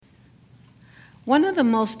One of the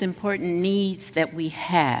most important needs that we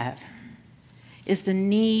have is the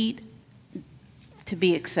need to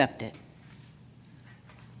be accepted.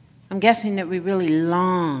 I'm guessing that we really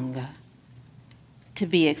long to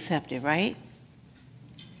be accepted, right?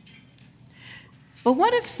 But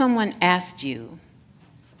what if someone asked you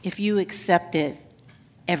if you accepted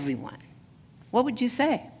everyone? What would you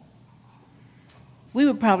say? We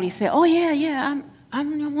would probably say, oh yeah,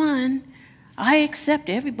 I'm the one. I accept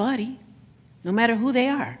everybody, no matter who they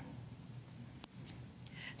are.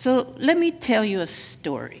 So let me tell you a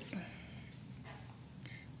story.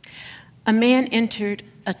 A man entered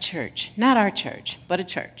a church, not our church, but a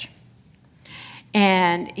church.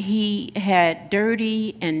 And he had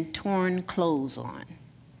dirty and torn clothes on.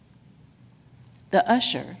 The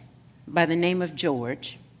usher, by the name of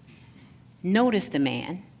George, noticed the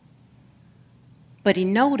man, but he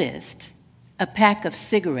noticed a pack of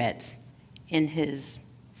cigarettes in his,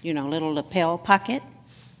 little lapel pocket.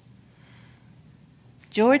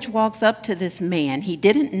 George walks up to this man. He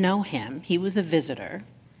didn't know him. He was a visitor.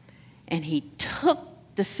 And he took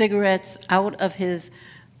the cigarettes out of his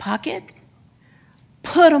pocket,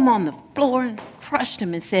 put them on the floor, and crushed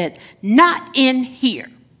them and said, "Not in here."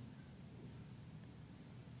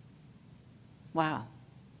 Wow.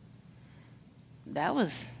 That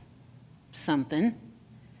was something.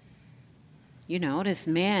 This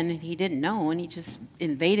man, he didn't know, and he just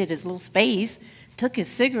invaded his little space, took his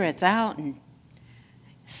cigarettes out, and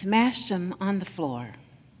smashed them on the floor.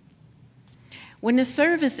 When the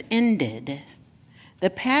service ended, the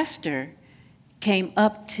pastor came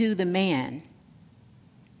up to the man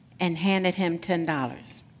and handed him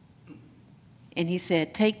 $10. And he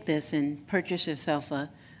said, "Take this and purchase yourself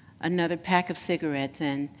another pack of cigarettes."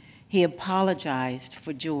 And he apologized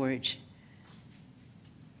for George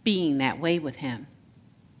being that way with him.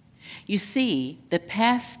 You see, the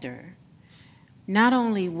pastor not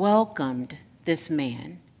only welcomed this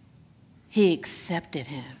man, he accepted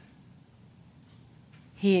him.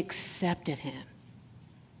 He accepted him.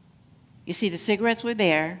 You see, the cigarettes were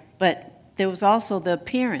there, but there was also the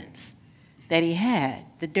appearance that he had,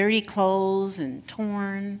 the dirty clothes and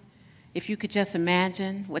torn. If you could just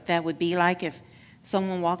imagine what that would be like if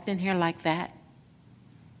someone walked in here like that.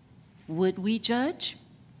 Would we judge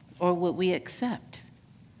or would we accept?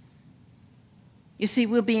 You see,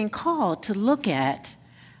 we're being called to look at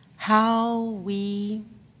how we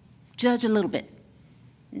judge a little bit.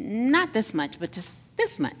 Not this much, but just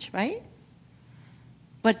this much, right?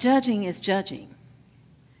 But judging is judging,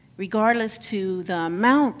 regardless to the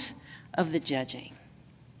amount of the judging.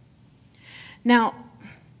 Now,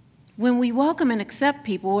 when we welcome and accept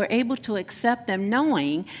people, we're able to accept them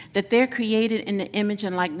knowing that they're created in the image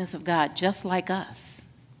and likeness of God, just like us.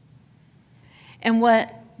 And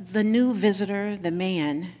what the new visitor, the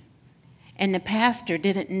man, and the pastor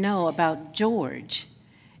didn't know about George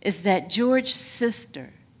is that George's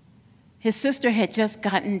sister, his sister had just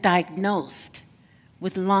gotten diagnosed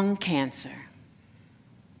with lung cancer.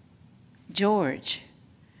 George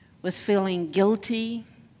was feeling guilty,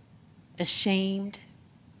 ashamed,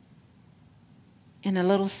 and a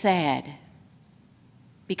little sad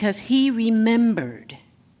because he remembered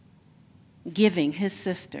giving his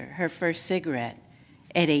sister her first cigarette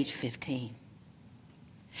at age 15.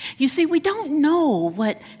 You see, we don't know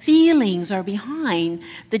what feelings are behind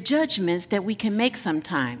the judgments that we can make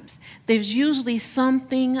sometimes. There's usually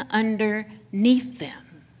something underneath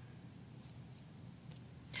them.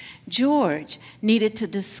 George needed to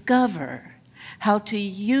discover how to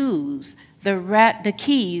use the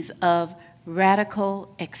keys of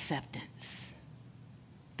radical acceptance.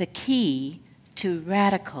 The key to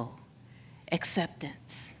radical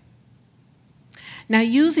acceptance. Now,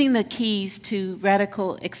 using the keys to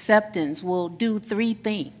radical acceptance will do three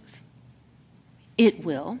things. It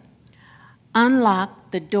will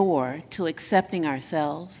unlock the door to accepting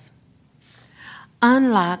ourselves,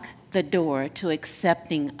 unlock the door to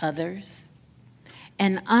accepting others,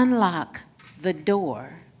 and unlock the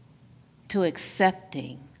door to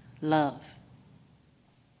accepting love.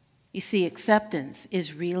 You see, acceptance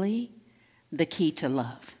is really the key to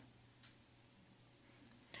love.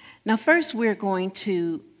 Now, first, we're going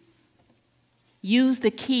to use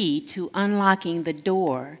the key to unlocking the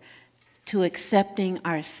door to accepting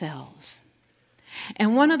ourselves.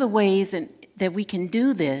 And one of the ways that we can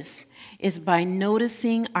do this is by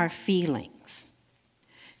noticing our feelings.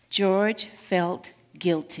 George felt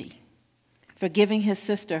guilty for giving his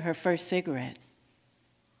sister her first cigarette.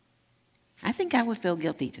 I think I would feel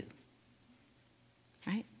guilty too,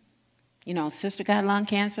 right? Sister got lung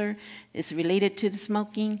cancer. It's related to the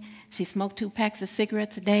smoking. She smoked 2 packs of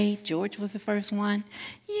cigarettes a day. George was the first one.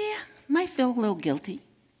 Yeah, might feel a little guilty.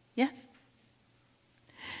 Yes?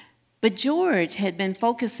 But George had been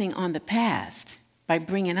focusing on the past by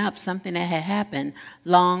bringing up something that had happened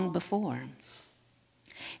long before.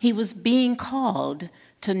 He was being called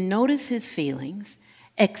to notice his feelings,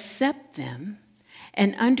 accept them,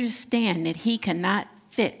 and understand that he cannot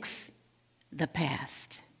fix the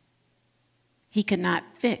past. He could not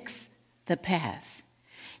fix the past.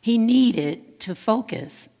 He needed to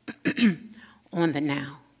focus on the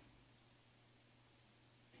now.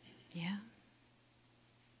 Yeah.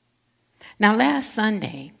 Now, last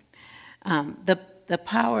Sunday, The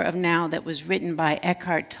Power of Now that was written by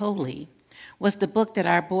Eckhart Tolle was the book that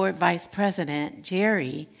our board vice president,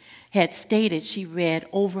 Jerry, had stated she read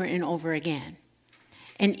over and over again.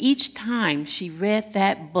 And each time she read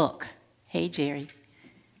that book, hey, Jerry,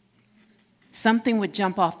 something would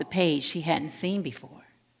jump off the page she hadn't seen before.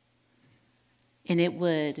 And it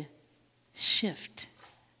would shift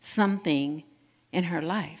something in her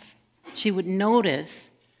life. She would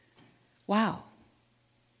notice, wow,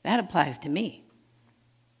 that applies to me.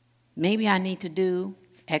 Maybe I need to do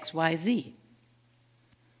X, Y, Z.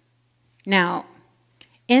 Now,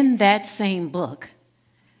 in that same book,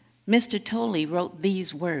 Mr. Tolle wrote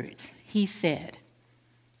these words. He said,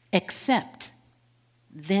 accept,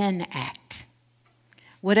 then act.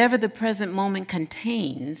 Whatever the present moment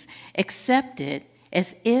contains, accept it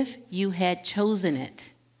as if you had chosen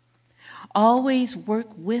it. Always work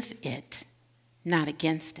with it, not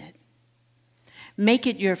against it. Make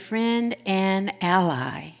it your friend and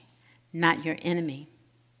ally, not your enemy.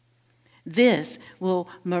 This will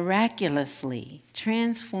miraculously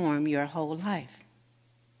transform your whole life.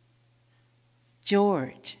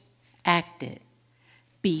 George acted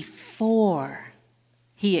before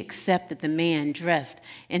he accepted the man dressed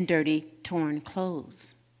in dirty, torn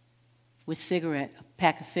clothes with a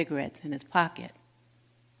pack of cigarettes in his pocket.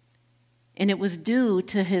 And it was due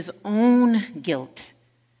to his own guilt,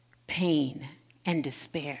 pain, and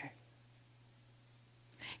despair.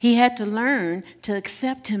 He had to learn to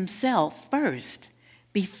accept himself first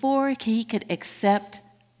before he could accept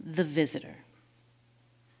the visitor.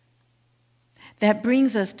 That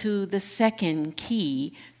brings us to the second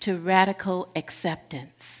key to radical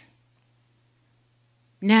acceptance.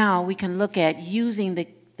 Now we can look at using the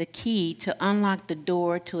key to unlock the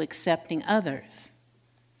door to accepting others.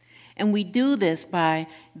 And we do this by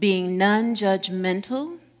being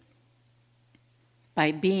non-judgmental,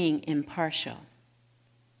 by being impartial.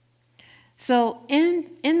 So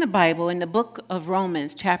in the Bible, in the book of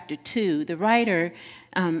Romans, chapter 2, the writer,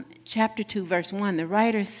 chapter 2, verse 1, the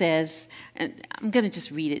writer says, and I'm going to just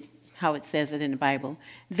read it how it says it in the Bible,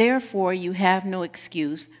 therefore you have no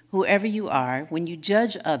excuse, whoever you are, when you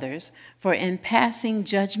judge others, for in passing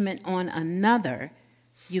judgment on another,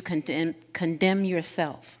 you condemn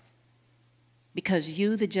yourself, because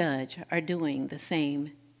you, the judge, are doing the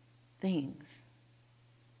same things.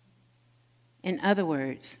 In other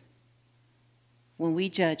words, when we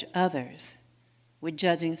judge others, we're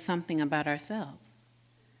judging something about ourselves.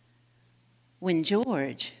 When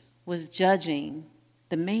George was judging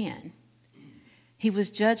the man, he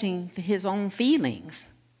was judging his own feelings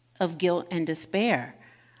of guilt and despair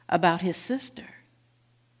about his sister.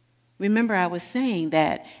 Remember, I was saying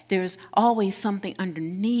that there's always something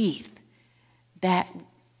underneath that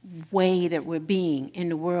way that we're being in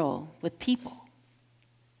the world with people.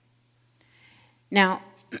 Now,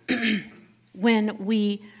 when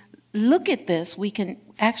we look at this, we can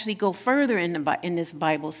actually go further in this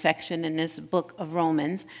Bible section, in this book of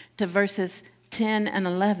Romans, to verses 10 and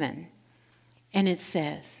 11. And it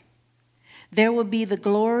says, there will be the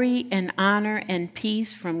glory and honor and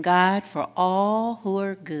peace from God for all who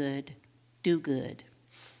are good, do good.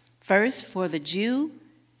 First for the Jew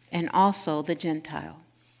and also the Gentile.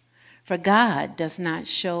 For God does not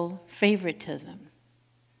show favoritism.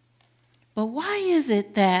 But why is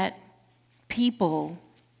it that people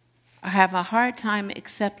have a hard time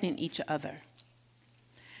accepting each other?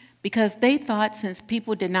 Because they thought since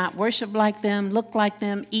people did not worship like them, look like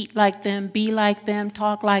them, eat like them, be like them,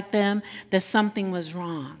 talk like them, that something was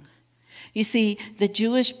wrong. You see, the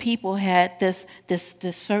Jewish people had this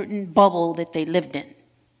certain bubble that they lived in.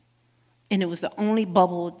 And it was the only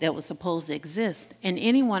bubble that was supposed to exist. And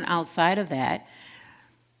anyone outside of that,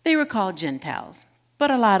 they were called Gentiles.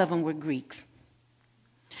 But a lot of them were Greeks.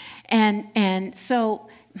 And so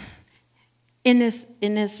in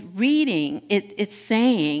this reading, it's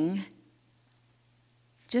saying,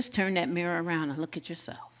 just turn that mirror around and look at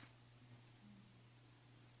yourself.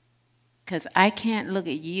 Because I can't look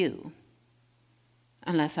at you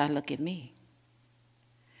unless I look at me.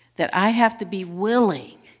 That I have to be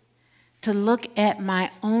willing to look at my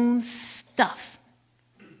own stuff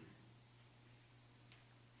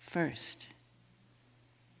first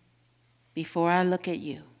before I look at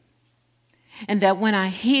you. And that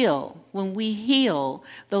when we heal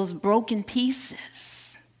those broken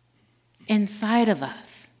pieces inside of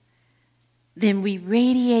us, then we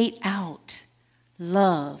radiate out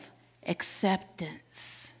love,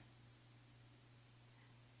 acceptance,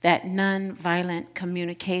 that nonviolent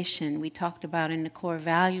communication we talked about in the core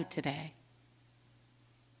value today.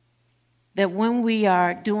 That when we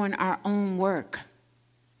are doing our own work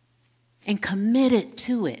and committed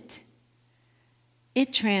to it,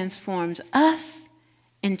 it transforms us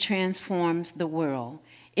and transforms the world.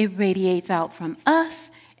 It radiates out from us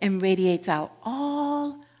and radiates out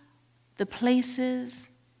all the places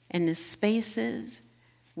and the spaces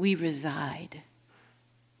we reside.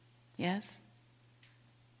 Yes?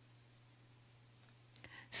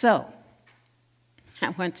 So,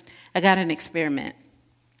 I got an experiment.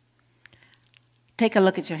 Take a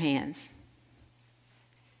look at your hands.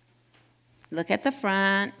 Look at the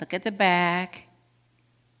front, look at the back.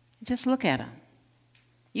 Just look at them.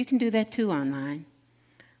 You can do that too online.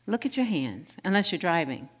 Look at your hands, unless you're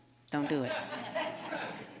driving. Don't do it.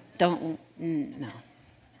 No.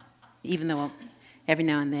 Even though every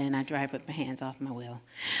now and then I drive with my hands off my wheel.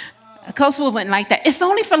 Coastal wouldn't like that. It's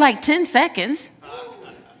only for like 10 seconds.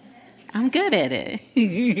 I'm good at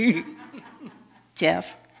it.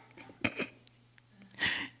 Jeff.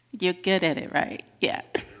 You're good at it, right? Yeah.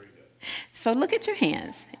 So look at your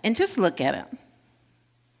hands and just look at them.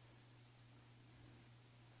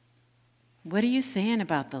 What are you saying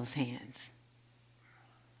about those hands?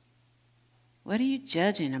 What are you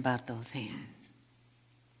judging about those hands?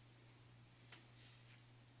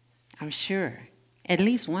 I'm sure at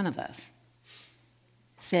least one of us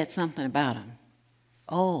said something about them.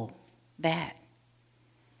 Oh, that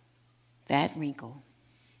wrinkle,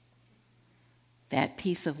 that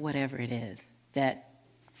piece of whatever it is, that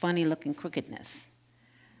funny-looking crookedness,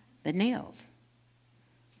 the nails.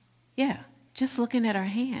 Yeah, just looking at our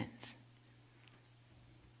hands.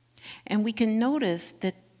 And we can notice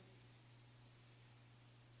that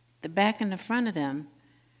the back and the front of them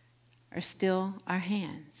are still our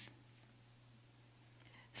hands.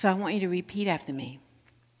 So I want you to repeat after me.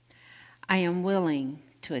 I am willing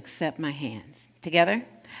to accept my hands. Together?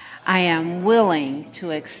 I am willing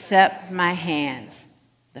to accept my hands.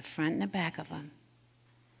 The front and the back of them.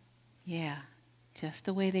 Yeah, just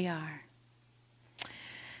the way they are.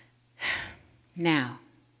 Now,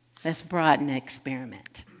 let's broaden the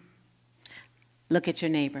experiment. Look at your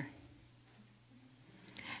neighbor.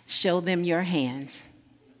 Show them your hands.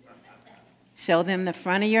 Show them the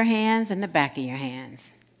front of your hands and the back of your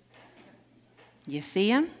hands. You see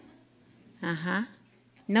them?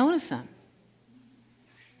 Notice them.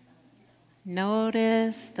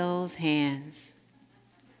 Notice those hands.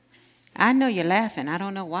 I know you're laughing. I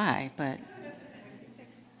don't know why, but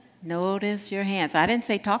notice your hands. I didn't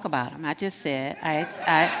say talk about them. I just said,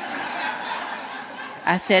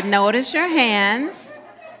 I said notice your hands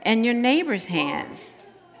and your neighbor's hands.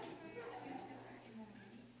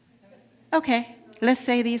 Okay, let's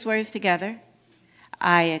say these words together.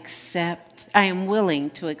 I am willing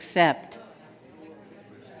to accept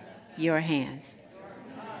your hands.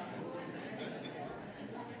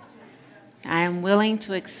 I am willing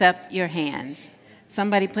to accept your hands.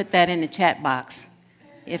 Somebody put that in the chat box.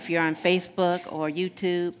 If you're on Facebook or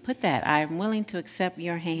YouTube, put that. I am willing to accept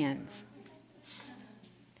your hands.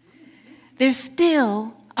 They're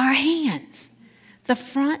still our hands, the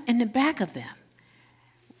front and the back of them,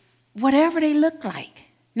 whatever they look like.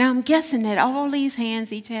 Now, I'm guessing that all these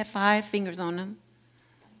hands each have 5 fingers on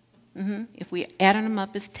them. If we add them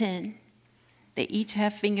up, it's 10. They each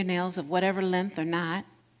have fingernails of whatever length or not.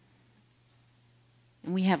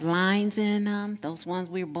 And we have lines in them, those ones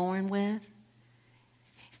we were born with.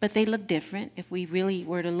 But they look different. If we really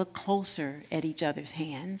were to look closer at each other's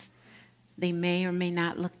hands, they may or may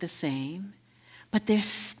not look the same. But they're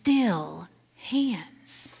still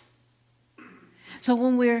hands. So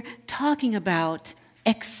when we're talking about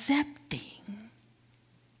accepting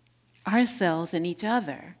ourselves and each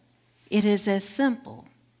other, it is as simple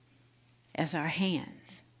as our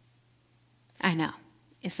hands. I know,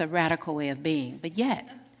 it's a radical way of being, but yet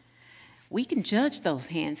we can judge those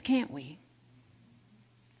hands, can't we?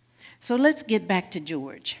 So let's get back to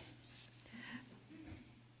George.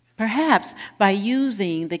 Perhaps by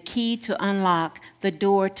using the key to unlock the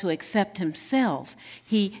door to accept himself,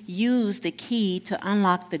 he used the key to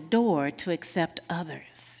unlock the door to accept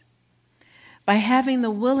others. By having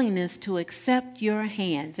the willingness to accept your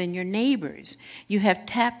hands and your neighbors, you have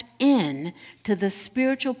tapped in to the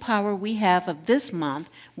spiritual power we have of this month,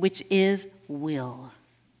 which is will.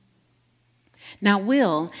 Now,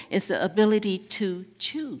 will is the ability to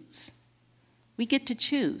choose. We get to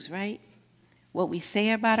choose, right? What we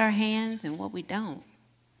say about our hands and what we don't.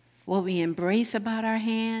 What we embrace about our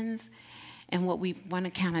hands and what we want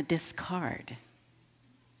to kind of discard.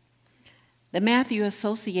 The Matthew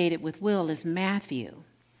associated with will is Matthew,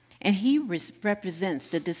 and he represents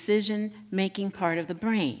the decision-making part of the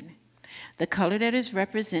brain. The color that is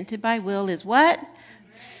represented by will is what?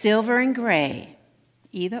 Silver and gray,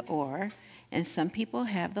 either or, and some people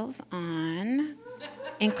have those on,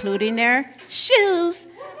 including their shoes.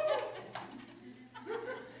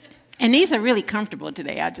 And these are really comfortable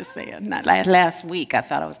today, I just say. Not last week, I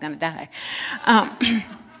thought I was going to die.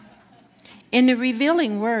 In The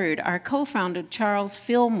Revealing Word, our co-founder Charles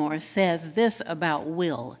Fillmore says this about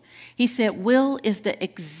will. He said, will is the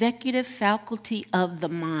executive faculty of the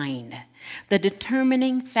mind, the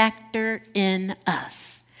determining factor in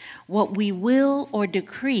us. What we will or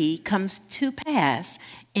decree comes to pass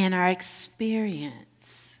in our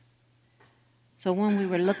experience. So when we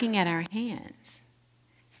were looking at our hands,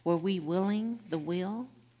 were we willing the will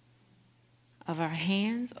of our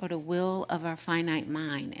hands or the will of our finite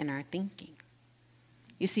mind and our thinking?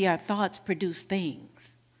 You see, our thoughts produce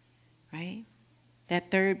things, right?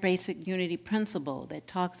 That third basic unity principle that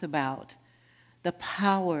talks about the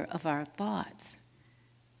power of our thoughts.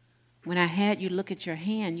 When I had you look at your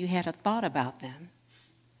hand, you had a thought about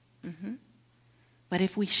them. But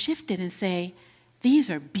if we shifted and say,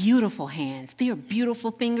 these are beautiful hands. They are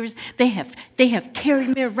beautiful fingers. They have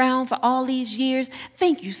carried me around for all these years.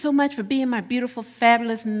 Thank you so much for being my beautiful,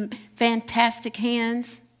 fabulous, fantastic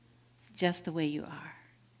hands, just the way you are.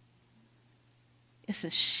 It's a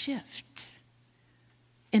shift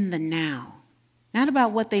in the now. Not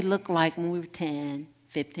about what they look like when we were 10,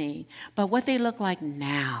 15, but what they look like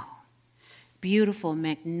now. Beautiful,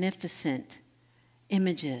 magnificent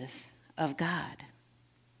images of God.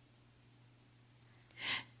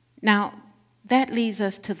 Now, that leads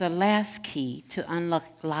us to the last key to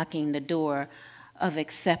unlocking the door of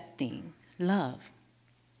accepting love.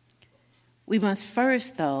 We must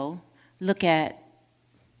first, though, look at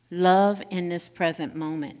love in this present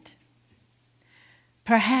moment.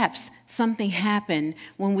 Perhaps something happened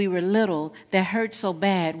when we were little that hurt so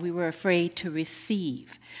bad we were afraid to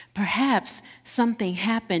receive. Perhaps something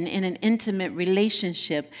happened in an intimate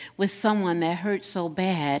relationship with someone that hurt so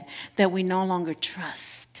bad that we no longer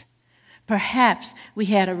trust. Perhaps we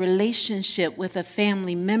had a relationship with a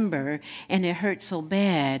family member and it hurt so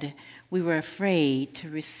bad we were afraid to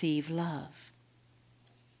receive love.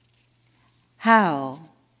 How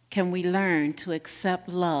can we learn to accept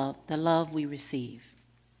love, the love we receive?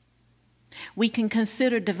 We can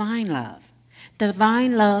consider divine love.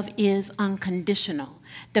 Divine love is unconditional.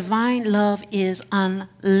 Divine love is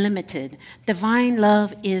unlimited. Divine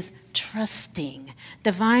love is trusting.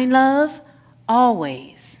 Divine love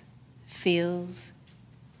always feels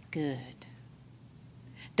good.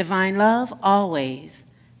 Divine love always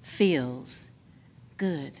feels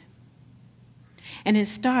good. And it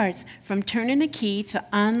starts from turning the key to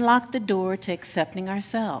unlock the door to accepting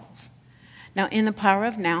ourselves. Now, in The Power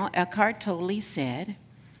of Now, Eckhart Tolle said,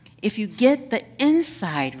 if you get the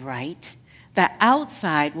inside right, the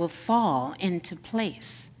outside will fall into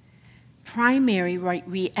place. Primary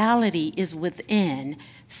reality is within,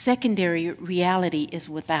 secondary reality is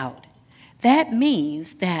without. That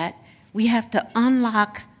means that we have to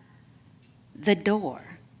unlock the door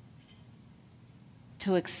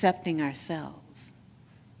to accepting ourselves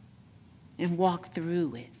and walk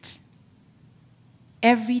through it.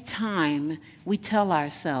 Every time we tell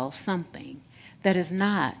ourselves something that is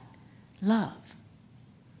not love.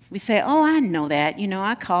 We say, oh, I know that. You know,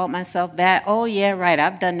 I called myself that. Oh, yeah, right,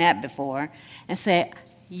 I've done that before. And say,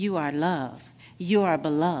 you are loved. You are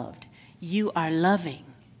beloved. You are loving.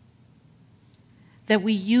 That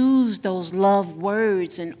we use those love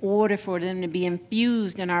words in order for them to be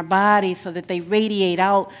infused in our bodies so that they radiate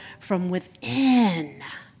out from within.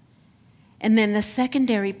 And then the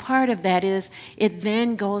secondary part of that is it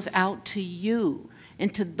then goes out to you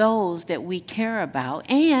and to those that we care about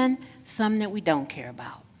and some that we don't care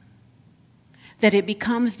about. That it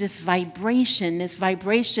becomes this vibration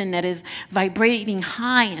that is vibrating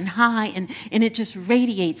high and it just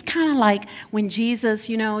radiates. Kind of like when Jesus,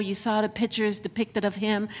 you know, you saw the pictures depicted of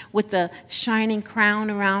him with the shining crown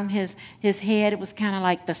around his head. It was kind of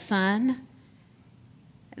like the sun.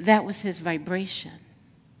 That was his vibration.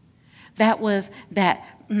 That was that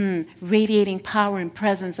radiating power and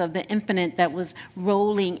presence of the infinite that was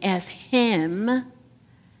rolling as him.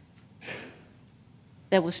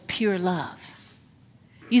 That was pure love.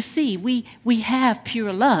 You see, we have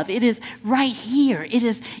pure love. It is right here. It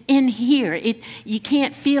is in here. You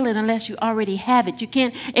can't feel it unless you already have it. You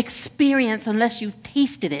can't experience unless you've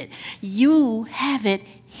tasted it. You have it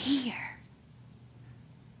here.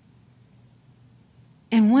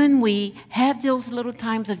 And when we have those little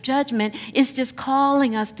times of judgment, it's just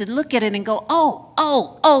calling us to look at it and go,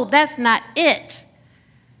 oh, that's not it.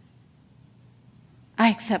 I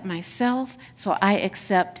accept myself, so I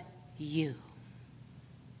accept you.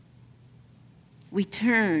 We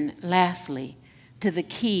turn, lastly, to the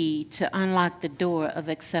key to unlock the door of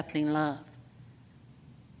accepting love.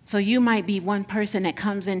 So you might be one person that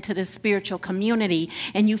comes into the spiritual community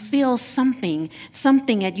and you feel something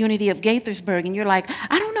at Unity of Gaithersburg, and you're like,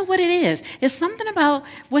 I don't know what it is. It's something about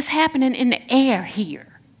what's happening in the air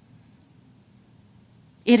here.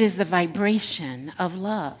 It is the vibration of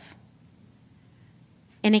love.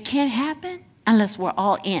 And it can't happen unless we're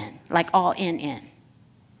all in, like all in.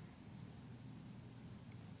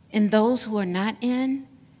 And those who are not in,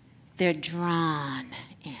 they're drawn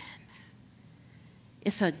in.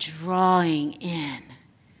 It's a drawing in.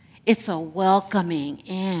 It's a welcoming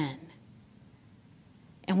in.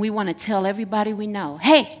 And we want to tell everybody we know,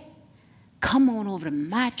 hey, come on over to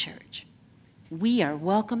my church. We are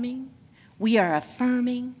welcoming. We are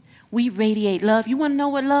affirming. We radiate love. You want to know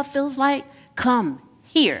what love feels like? Come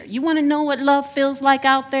here. You want to know what love feels like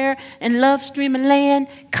out there in love streaming land?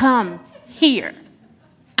 Come here.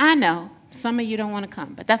 I know some of you don't want to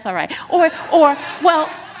come, but that's all right.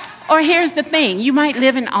 Or here's the thing. You might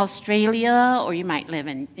live in Australia, or you might live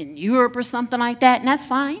in Europe or something like that, and that's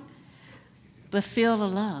fine. But feel the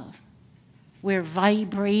love. We're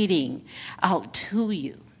vibrating out to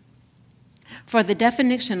you. For the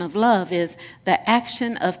definition of love is the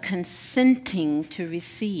action of consenting to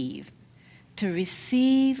receive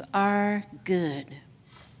our good,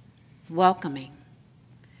 welcoming,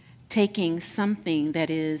 taking something that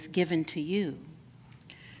is given to you.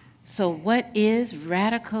 So what is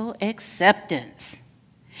radical acceptance?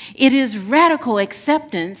 It is radical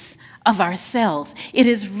acceptance of ourselves. It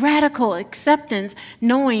is radical acceptance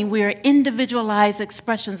knowing we are individualized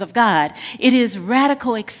expressions of God. It is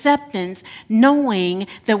radical acceptance knowing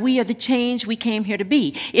that we are the change we came here to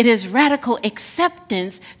be. It is radical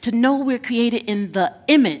acceptance to know we're created in the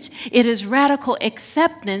image. It is radical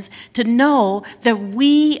acceptance to know that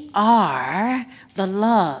we are the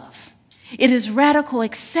love. It is radical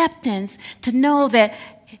acceptance to know that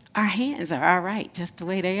our hands are all right just the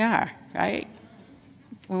way they are, right?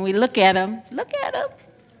 When we look at them.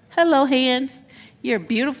 Hello, hands. You're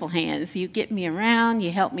beautiful hands. You get me around. You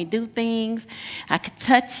help me do things. I could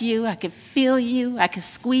touch you. I could feel you. I could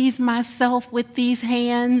squeeze myself with these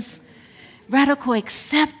hands. Radical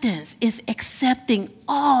acceptance is accepting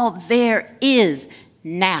all there is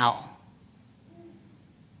now.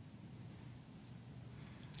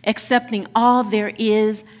 Accepting all there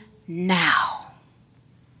is now.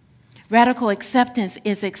 Radical acceptance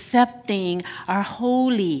is accepting our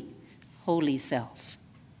holy self.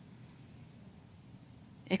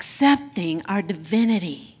 Accepting our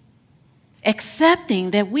divinity.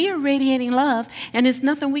 Accepting that we are radiating love and there's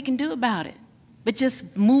nothing we can do about it. But just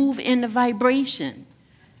move in the vibration.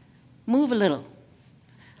 Move a little.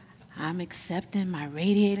 I'm accepting my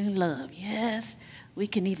radiating love. Yes. We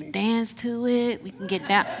can even dance to it. We can get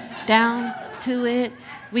down to it.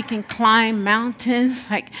 We can climb mountains.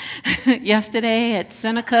 Like yesterday at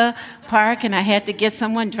Seneca Park, and I had to get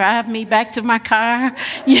someone drive me back to my car.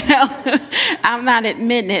 You know, I'm not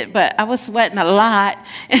admitting it, but I was sweating a lot.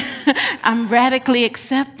 I'm radically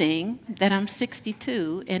accepting that I'm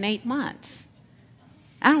 62 in 8 months.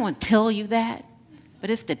 I don't want to tell you that, but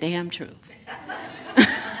it's the damn truth.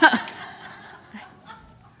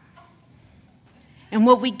 And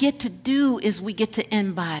what we get to do is we get to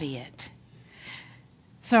embody it.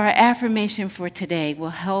 So our affirmation for today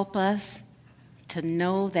will help us to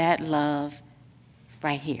know that love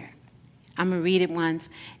right here. I'm going to read it once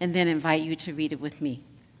and then invite you to read it with me.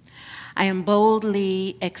 I am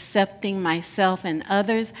boldly accepting myself and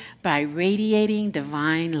others by radiating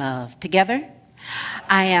divine love. Together?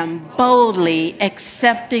 I am boldly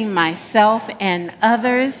accepting myself and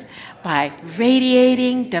others by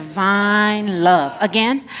radiating divine love.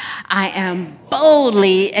 Again, I am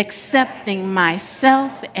boldly accepting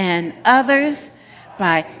myself and others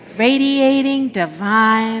by radiating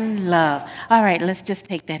divine love. All right, let's just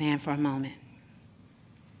take that in for a moment.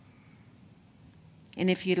 And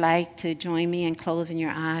if you'd like to join me in closing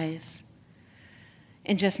your eyes,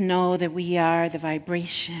 And just know that we are the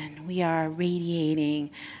vibration. We are radiating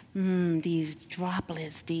these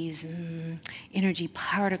droplets, these energy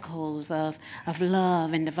particles of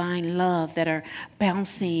love and divine love that are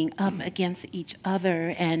bouncing up against each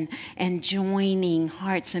other and joining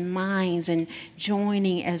hearts and minds and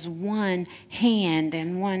joining as one hand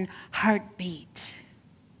and one heartbeat.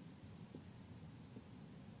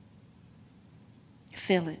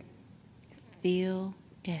 Feel it. Feel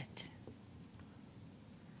it.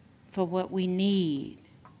 For what we need,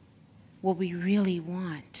 what we really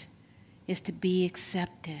want, is to be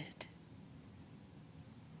accepted.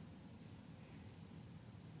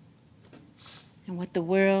 And what the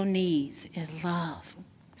world needs is love,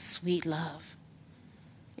 sweet love.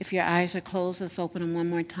 If your eyes are closed, let's open them one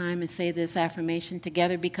more time and say this affirmation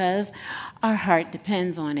together, because our heart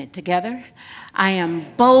depends on it. Together, I am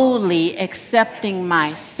boldly accepting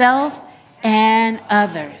myself and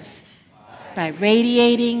others by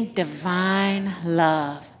radiating divine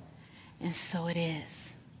love. And so it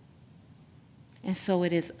is. And so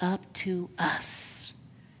it is up to us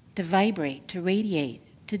to vibrate, to radiate,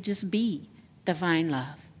 to just be divine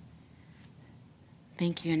love.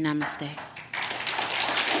 Thank you and namaste.